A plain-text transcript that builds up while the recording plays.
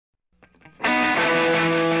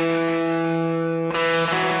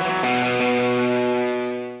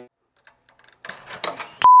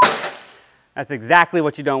That's exactly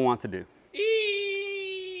what you don't want to do.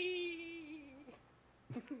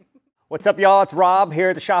 What's up, y'all? It's Rob here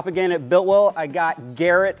at the shop again at Biltwell. I got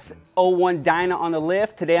Garrett's 01 Dyna on the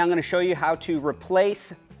lift. Today I'm going to show you how to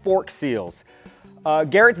replace fork seals.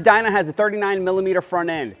 Garrett's Dyna has a 39mm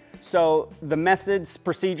front end. So the methods,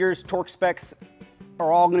 procedures, torque specs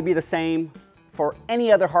are all going to be the same for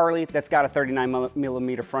any other Harley that's got a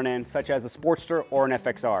 39mm front end, such as a Sportster or an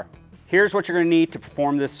FXR. Here's what you're going to need to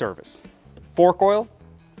perform this service. Fork oil,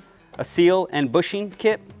 a seal and bushing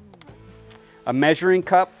kit, a measuring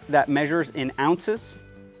cup that measures in ounces,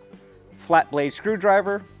 flat blade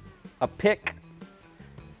screwdriver, a pick,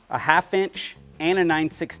 a 1/2 inch and a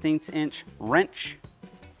 9/16 inch wrench,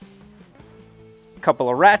 a couple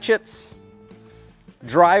of ratchets,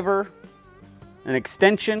 driver, an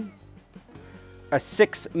extension, a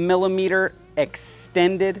 6mm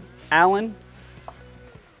extended Allen,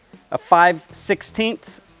 a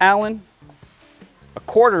 5/16 Allen, a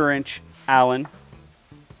 1/4 inch Allen,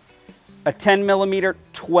 a 10mm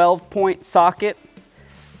 12-point socket,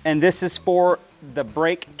 and this is for the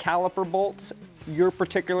brake caliper bolts. Your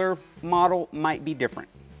particular model might be different.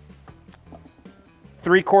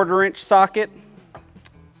 3/4 inch socket,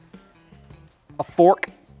 a fork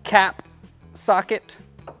cap socket,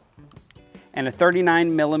 and a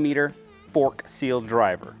 39mm fork seal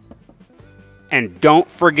driver. And don't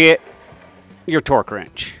forget your torque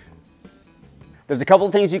wrench. There's a couple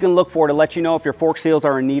of things you can look for to let you know if your fork seals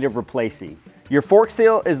are in need of replacing. Your fork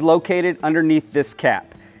seal is located underneath this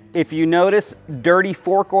cap. If you notice dirty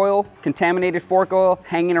fork oil, contaminated fork oil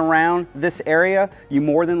hanging around this area, you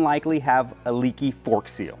more than likely have a leaky fork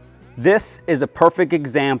seal. This is a perfect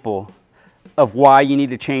example of why you need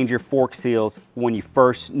to change your fork seals when you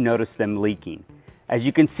first notice them leaking. As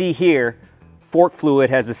you can see here, fork fluid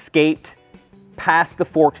has escaped past the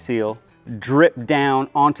fork seal, dripped down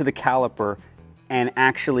onto the caliper, and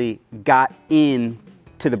actually got in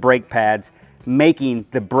to the brake pads, making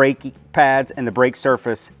the brake pads and the brake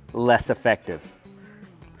surface less effective.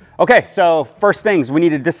 Okay, so first things, we need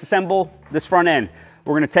to disassemble this front end.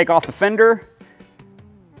 We're gonna take off the fender,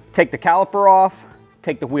 take the caliper off,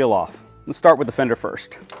 take the wheel off. Let's start with the fender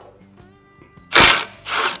first.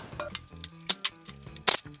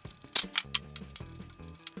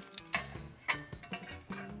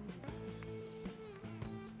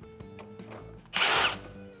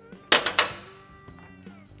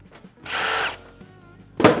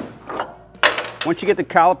 Once you get the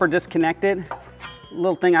caliper disconnected, a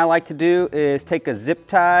little thing I like to do is take a zip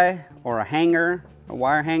tie or a hanger, a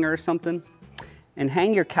wire hanger or something, and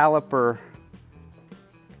hang your caliper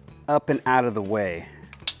up and out of the way.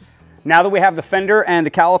 Now that we have the fender and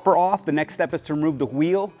the caliper off, the next step is to remove the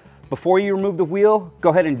wheel. Before you remove the wheel, go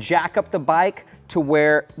ahead and jack up the bike to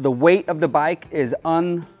where the weight of the bike is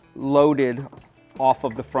unloaded off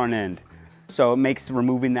of the front end. So it makes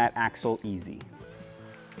removing that axle easy.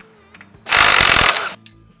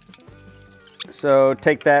 So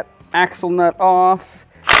take that axle nut off,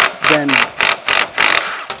 then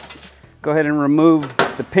go ahead and remove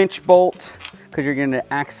the pinch bolt because you're going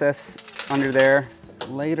to access under there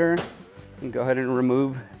later, and go ahead and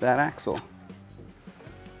remove that axle.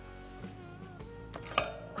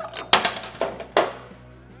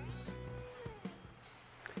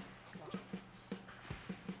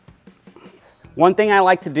 One thing I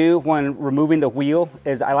like to do when removing the wheel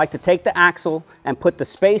is I like to take the axle and put the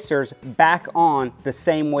spacers back on the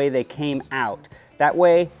same way they came out. That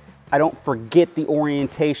way I don't forget the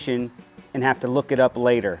orientation and have to look it up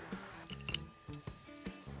later.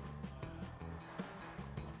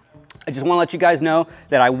 I just want to let you guys know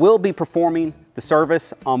that I will be performing the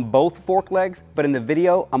service on both fork legs, but in the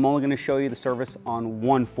video I'm only going to show you the service on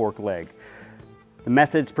one fork leg. The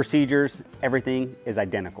methods, procedures, everything is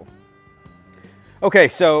identical. Okay,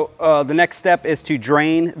 so the next step is to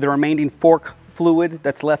drain the remaining fork fluid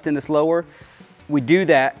that's left in this lower. We do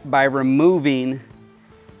that by removing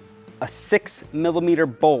a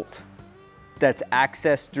 6mm bolt that's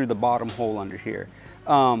accessed through the bottom hole under here.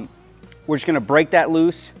 We're just gonna break that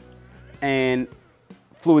loose and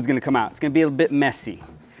fluid's gonna come out. It's gonna be a bit messy,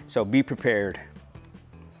 so be prepared.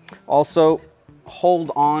 Also,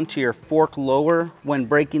 hold on to your fork lower when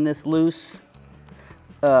breaking this loose,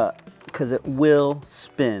 because it will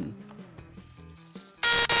spin.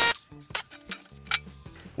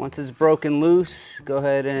 Once it's broken loose, go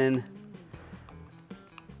ahead and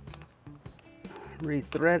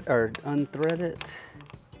rethread or unthread it.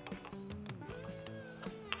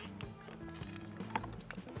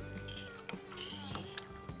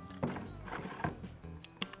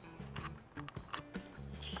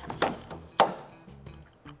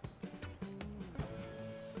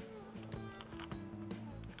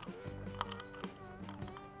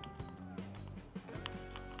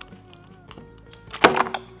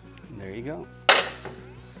 There you go.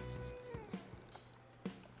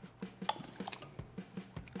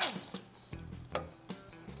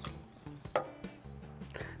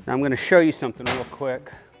 Now I'm going to show you something real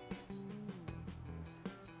quick.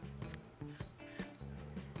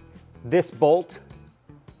 This bolt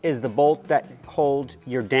is the bolt that holds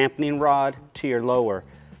your dampening rod to your lower.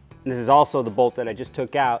 And this is also the bolt that I just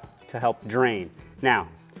took out to help drain. Now,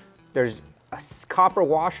 there's a copper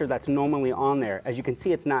washer that's normally on there. As you can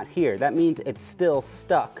see, it's not here. That means it's still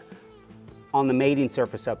stuck on the mating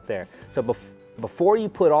surface up there. So before you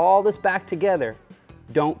put all this back together,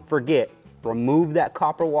 don't forget, remove that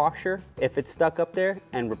copper washer if it's stuck up there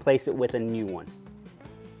and replace it with a new one.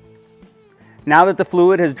 Now that the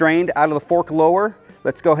fluid has drained out of the fork lower,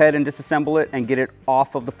 let's go ahead and disassemble it and get it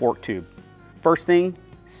off of the fork tube. First thing,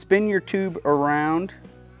 spin your tube around,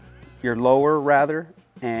 your lower rather,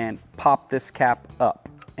 and pop this cap up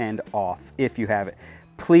and off if you have it.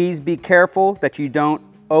 Please be careful that you don't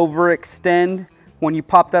overextend when you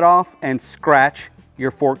pop that off and scratch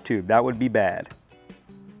your fork tube. That would be bad.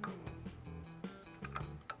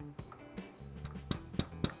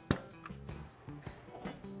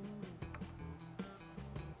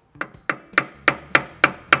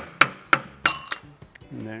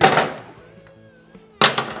 There.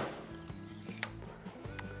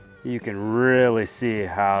 You can really see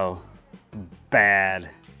how bad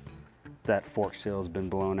that fork seal has been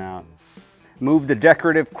blown out. Move the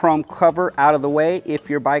decorative chrome cover out of the way if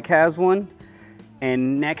your bike has one.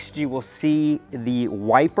 And next you will see the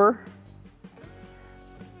wiper.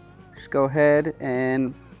 Just go ahead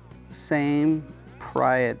and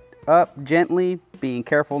pry it up gently, being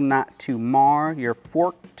careful not to mar your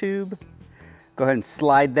fork tube. Go ahead and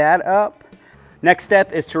slide that up. Next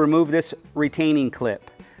step is to remove this retaining clip.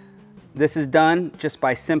 This is done just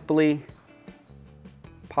by simply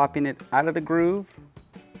popping it out of the groove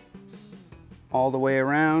all the way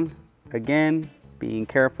around. Again, being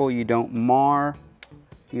careful you don't mar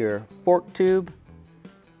your fork tube.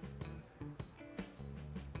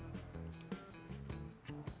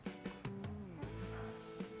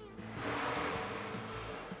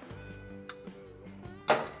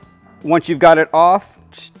 Once you've got it off,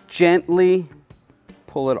 just gently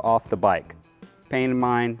pull it off the bike. Paying in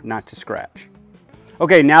mind not to scratch.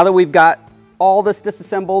 Okay, now that we've got all this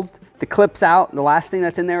disassembled, the clips out, the last thing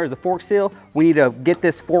that's in there is a fork seal. We need to get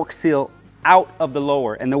this fork seal out of the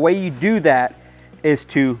lower. And the way you do that is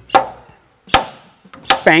to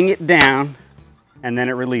bang it down and then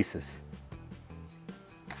it releases.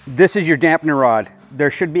 This is your dampener rod.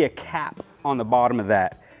 There should be a cap on the bottom of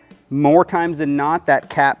that. More times than not, that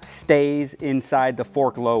cap stays inside the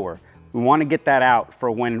fork lower. We want to get that out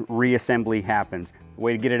for when reassembly happens. The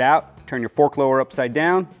way to get it out, turn your fork lower upside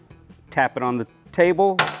down, tap it on the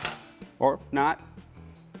table, or not,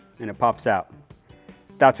 and it pops out.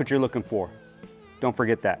 That's what you're looking for. Don't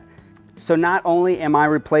forget that. So not only am I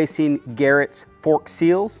replacing Garrett's fork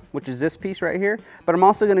seals, which is this piece right here, but I'm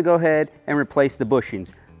also going to go ahead and replace the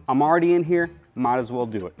bushings. I'm already in here, might as well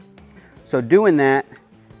do it. So doing that,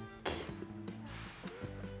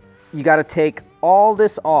 you got to take all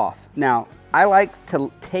this off. Now, I like to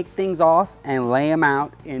take things off and lay them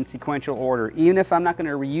out in sequential order. Even if I'm not going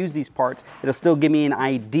to reuse these parts, it'll still give me an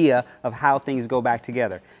idea of how things go back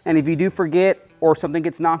together. And if you do forget or something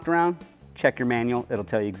gets knocked around, check your manual. It'll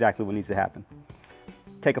tell you exactly what needs to happen.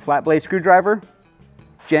 Take a flat blade screwdriver,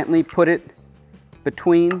 gently put it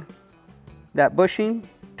between that bushing,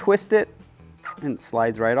 twist it, and it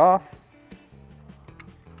slides right off.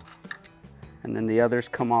 And then the others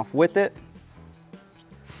come off with it.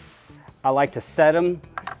 I like to set them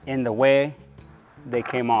in the way they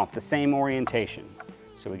came off, the same orientation.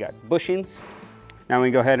 So we got bushings. Now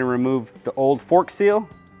we go ahead and remove the old fork seal.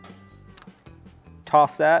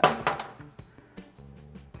 Toss that.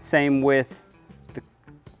 Same with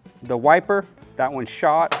the wiper. That one's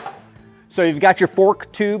shot. So you've got your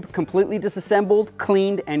fork tube completely disassembled,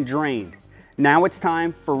 cleaned, and drained. Now it's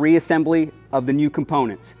time for reassembly of the new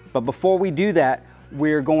components. But before we do that,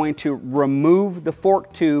 we're going to remove the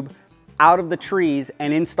fork tube out of the trees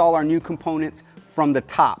and install our new components from the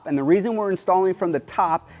top. And the reason we're installing from the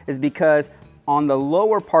top is because on the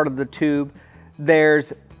lower part of the tube,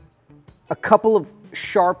 there's a couple of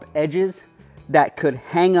sharp edges that could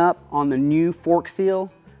hang up on the new fork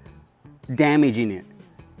seal, damaging it.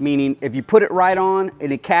 Meaning if you put it right on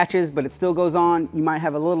and it catches, but it still goes on, you might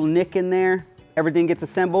have a little nick in there, everything gets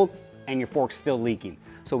assembled, and your fork's still leaking.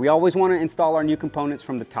 So we always want to install our new components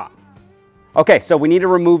from the top. Okay, so we need to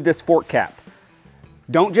remove this fork cap.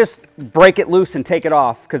 Don't just break it loose and take it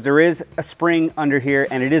off, because there is a spring under here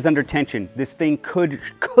and it is under tension. This thing could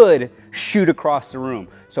shoot across the room.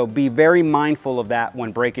 So be very mindful of that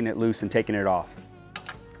when breaking it loose and taking it off.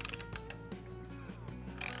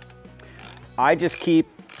 I just keep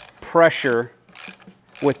pressure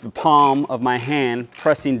with the palm of my hand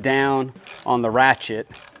pressing down on the ratchet,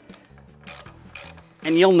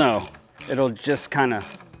 and you'll know it'll just kind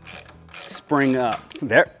of spring up.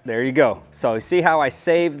 There you go. So you see how I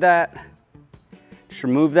saved that? Just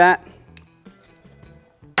remove that,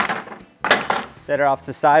 set it off to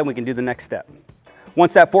the side, and we can do the next step.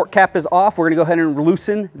 Once that fork cap is off, we're gonna go ahead and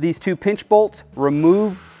loosen these two pinch bolts,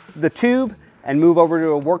 remove the tube, and move over to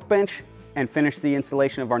a workbench and finish the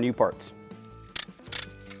installation of our new parts.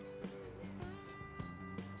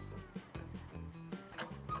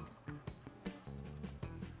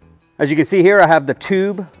 As you can see here, I have the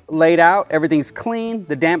tube laid out. Everything's clean.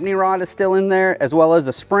 The dampening rod is still in there, as well as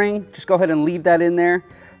the spring. Just go ahead and leave that in there.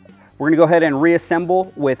 We're gonna go ahead and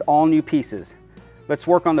reassemble with all new pieces. Let's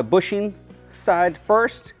work on the bushing side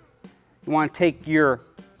first. You wanna take your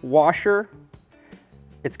washer.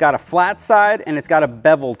 It's got a flat side and it's got a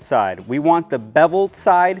beveled side. We want the beveled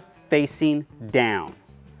side facing down.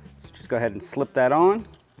 So just go ahead and slip that on.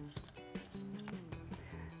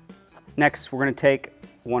 Next, we're gonna take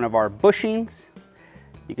one of our bushings.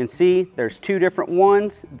 You can see there's two different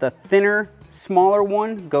ones. The thinner, smaller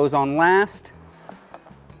one goes on last.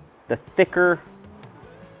 The thicker,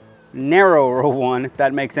 narrower one, if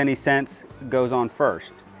that makes any sense, goes on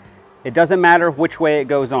first. It doesn't matter which way it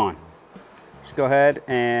goes on. Just go ahead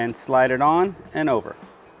and slide it on and over.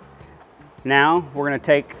 Now we're gonna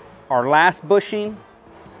take our last bushing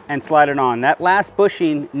and slide it on. That last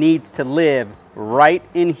bushing needs to live right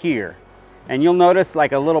in here. And you'll notice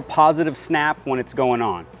like a little positive snap when it's going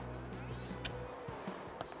on.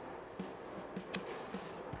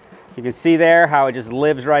 You can see there how it just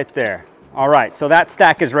lives right there. All right, so that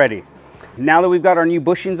stack is ready. Now that we've got our new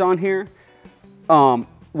bushings on here,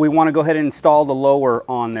 we want to go ahead and install the lower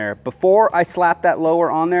on there. Before I slap that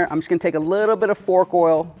lower on there, I'm just going to take a little bit of fork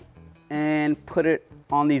oil and put it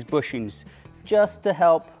on these bushings just to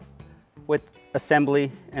help with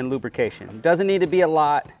assembly and lubrication. Doesn't need to be a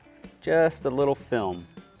lot. Just a little film.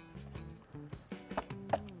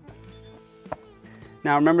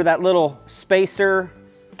 Now remember that little spacer,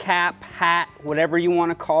 cap, hat, whatever you want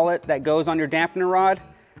to call it, that goes on your dampener rod?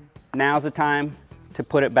 Now's the time to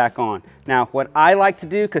put it back on. Now what I like to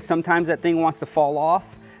do, because sometimes that thing wants to fall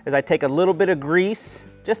off, is I take a little bit of grease,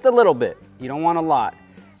 just a little bit, you don't want a lot,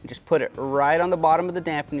 and just put it right on the bottom of the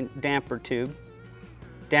dampener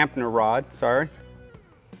rod, sorry.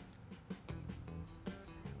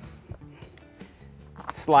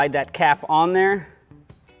 Slide that cap on there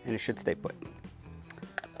and it should stay put.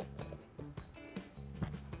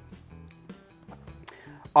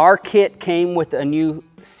 Our kit came with a new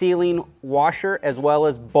sealing washer as well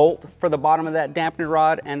as bolt for the bottom of that dampener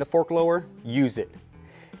rod and the fork lower. Use it.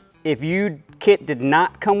 If your kit did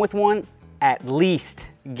not come with one, at least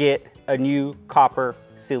get a new copper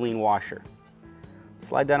sealing washer.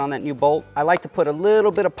 Slide that on that new bolt. I like to put a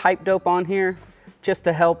little bit of pipe dope on here just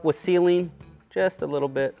to help with sealing. Just a little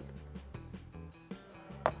bit.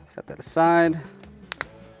 Set that aside.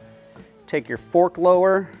 Take your fork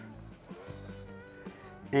lower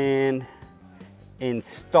and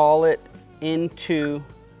install it into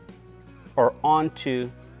or onto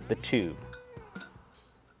the tube.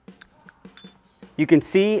 You can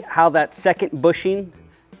see how that second bushing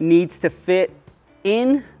needs to fit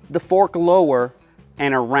in the fork lower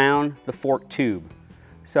and around the fork tube.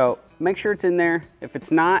 So make sure it's in there. If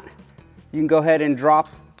it's not, you can go ahead and drop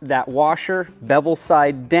that washer bevel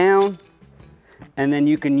side down, and then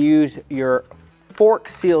you can use your fork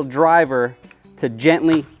seal driver to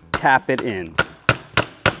gently tap it in.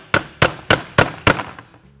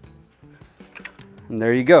 And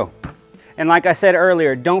there you go. And like I said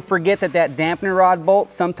earlier, don't forget that that dampener rod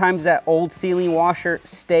bolt, sometimes that old sealing washer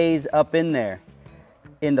stays up in there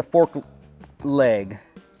in the fork leg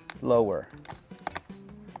lower.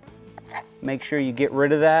 Make sure you get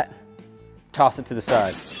rid of that. Toss it to the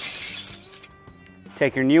side.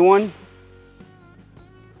 Take your new one,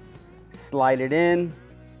 slide it in,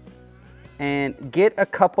 and get a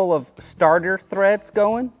couple of starter threads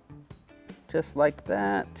going, just like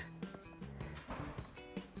that.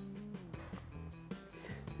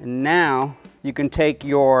 And now you can take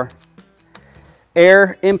your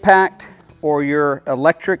air impact or your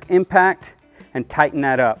electric impact and tighten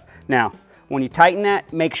that up. Now, when you tighten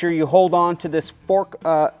that, make sure you hold on to this fork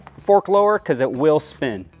lower because it will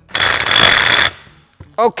spin.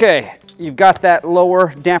 Okay, you've got that lower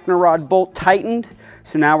dampener rod bolt tightened.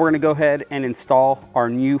 So now we're gonna go ahead and install our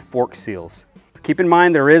new fork seals. Keep in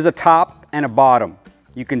mind there is a top and a bottom.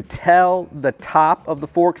 You can tell the top of the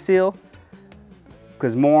fork seal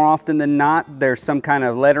because more often than not, there's some kind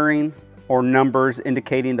of lettering or numbers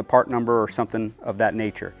indicating the part number or something of that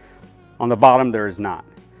nature. On the bottom, there is not.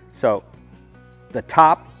 So the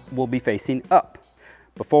top will be facing up.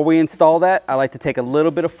 Before we install that, I like to take a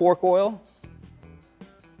little bit of fork oil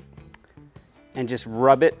and just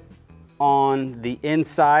rub it on the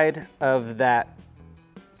inside of that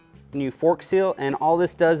new fork seal. And all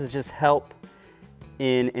this does is just help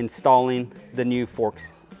in installing the new fork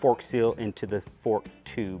seal into the fork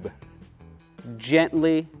tube.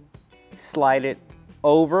 Gently slide it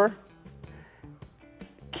over,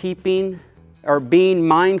 keeping or being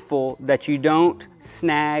mindful that you don't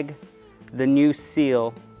snag the new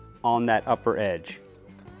seal on that upper edge.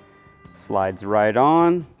 Slides right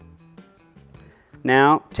on.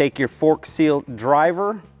 Now take your fork seal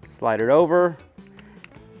driver, slide it over,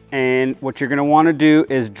 and what you're gonna wanna do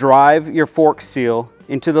is drive your fork seal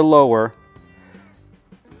into the lower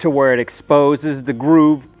to where it exposes the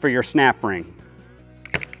groove for your snap ring.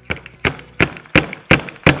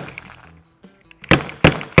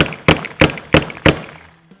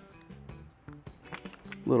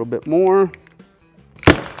 A little bit more.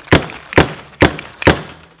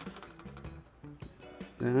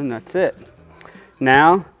 And that's it.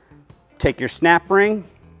 Now, take your snap ring,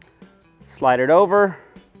 slide it over,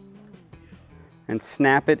 and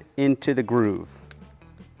snap it into the groove.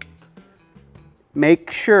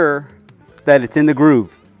 Make sure that it's in the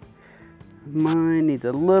groove. Mine needs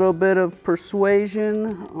a little bit of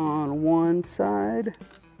persuasion on one side.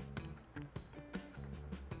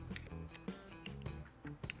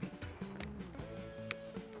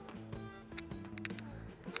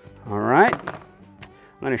 All right,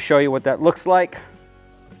 I'm going to show you what that looks like.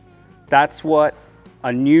 That's what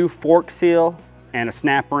a new fork seal and a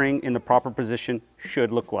snap ring in the proper position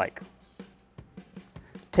should look like.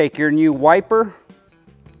 Take your new wiper,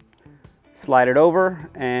 slide it over,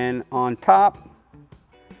 and on top,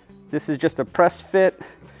 this is just a press fit.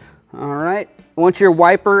 All right, once your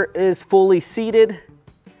wiper is fully seated,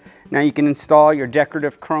 now you can install your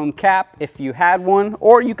decorative chrome cap if you had one,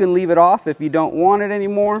 or you can leave it off if you don't want it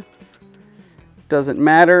anymore. Doesn't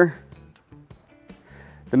matter.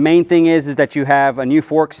 The main thing is that you have a new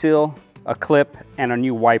fork seal, a clip, and a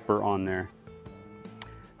new wiper on there.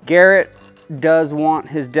 Garrett does want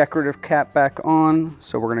his decorative cap back on,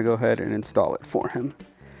 so we're gonna go ahead and install it for him.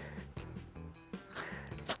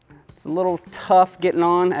 It's a little tough getting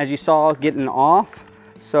on, as you saw, getting off.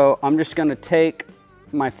 So I'm just gonna take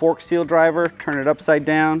my fork seal driver, turn it upside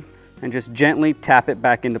down, and just gently tap it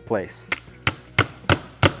back into place.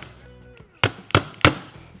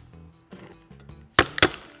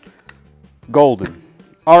 Golden.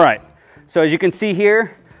 All right, so as you can see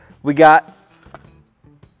here, we got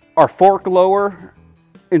our fork lower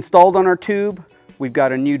installed on our tube. We've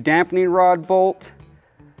got a new dampening rod bolt.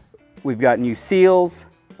 We've got new seals,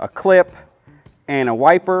 a clip, and a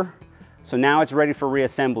wiper. So now it's ready for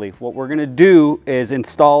reassembly. What we're gonna do is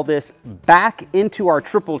install this back into our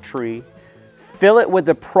triple tree, fill it with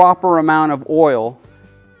the proper amount of oil,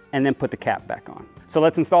 and then put the cap back on. So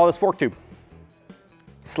let's install this fork tube.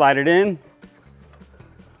 Slide it in.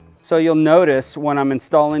 So you'll notice when I'm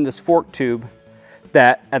installing this fork tube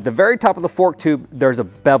that at the very top of the fork tube, there's a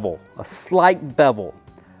bevel, a slight bevel.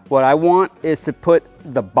 What I want is to put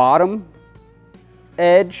the bottom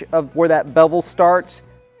edge of where that bevel starts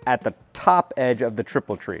at the top edge of the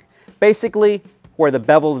triple tree. Basically, where the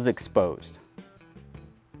bevel is exposed.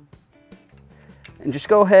 And just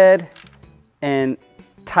go ahead and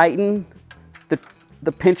tighten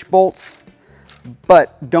the pinch bolts,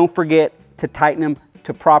 but don't forget to tighten them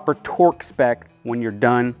to proper torque spec when you're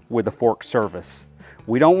done with the fork service.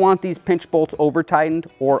 We don't want these pinch bolts over tightened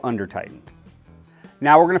or under tightened.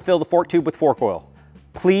 Now we're gonna fill the fork tube with fork oil.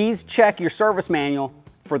 Please check your service manual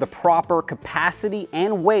for the proper capacity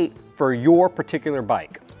and weight for your particular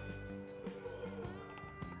bike.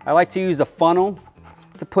 I like to use a funnel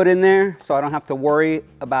to put in there so I don't have to worry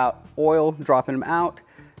about oil dropping them out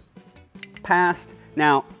past.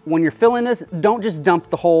 Now, when you're filling this, don't just dump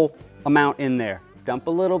the whole amount in there. Dump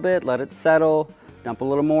a little bit, let it settle, dump a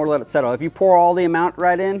little more, let it settle. If you pour all the amount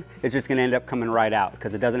right in, it's just gonna end up coming right out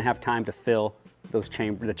because it doesn't have time to fill the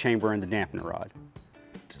chamber and the dampener rod.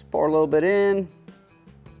 Just pour a little bit in.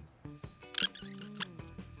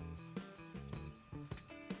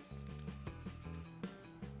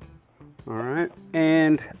 All right,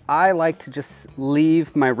 and I like to just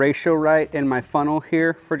leave my ratio right in my funnel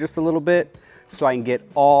here for just a little bit so I can get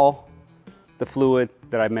all the fluid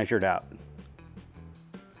that I measured out.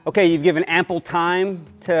 Okay, you've given ample time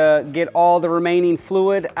to get all the remaining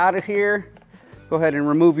fluid out of here. Go ahead and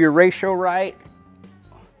remove your ratio right.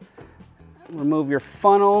 Remove your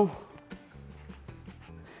funnel.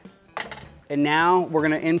 And now we're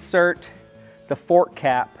gonna insert the fork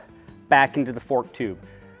cap back into the fork tube.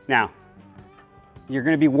 Now, you're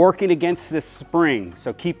gonna be working against this spring,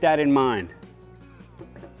 so keep that in mind.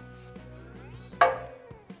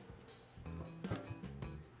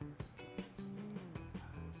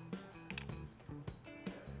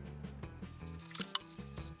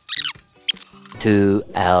 Two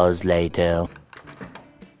hours later.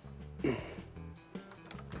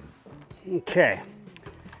 Okay.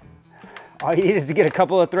 All you need is to get a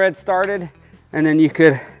couple of threads started, and then you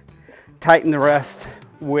could tighten the rest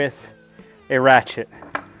with a ratchet.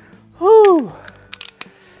 Whew.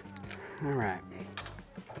 All right.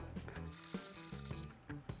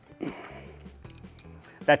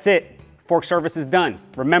 That's it. Fork surface is done.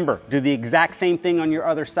 Remember, do the exact same thing on your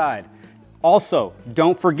other side. Also,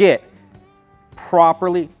 don't forget,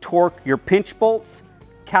 properly torque your pinch bolts,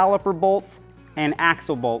 caliper bolts, and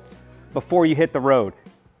axle bolts before you hit the road.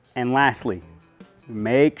 And lastly,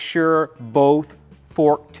 make sure both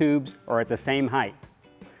fork tubes are at the same height.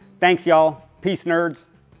 Thanks, y'all. Peace, nerds.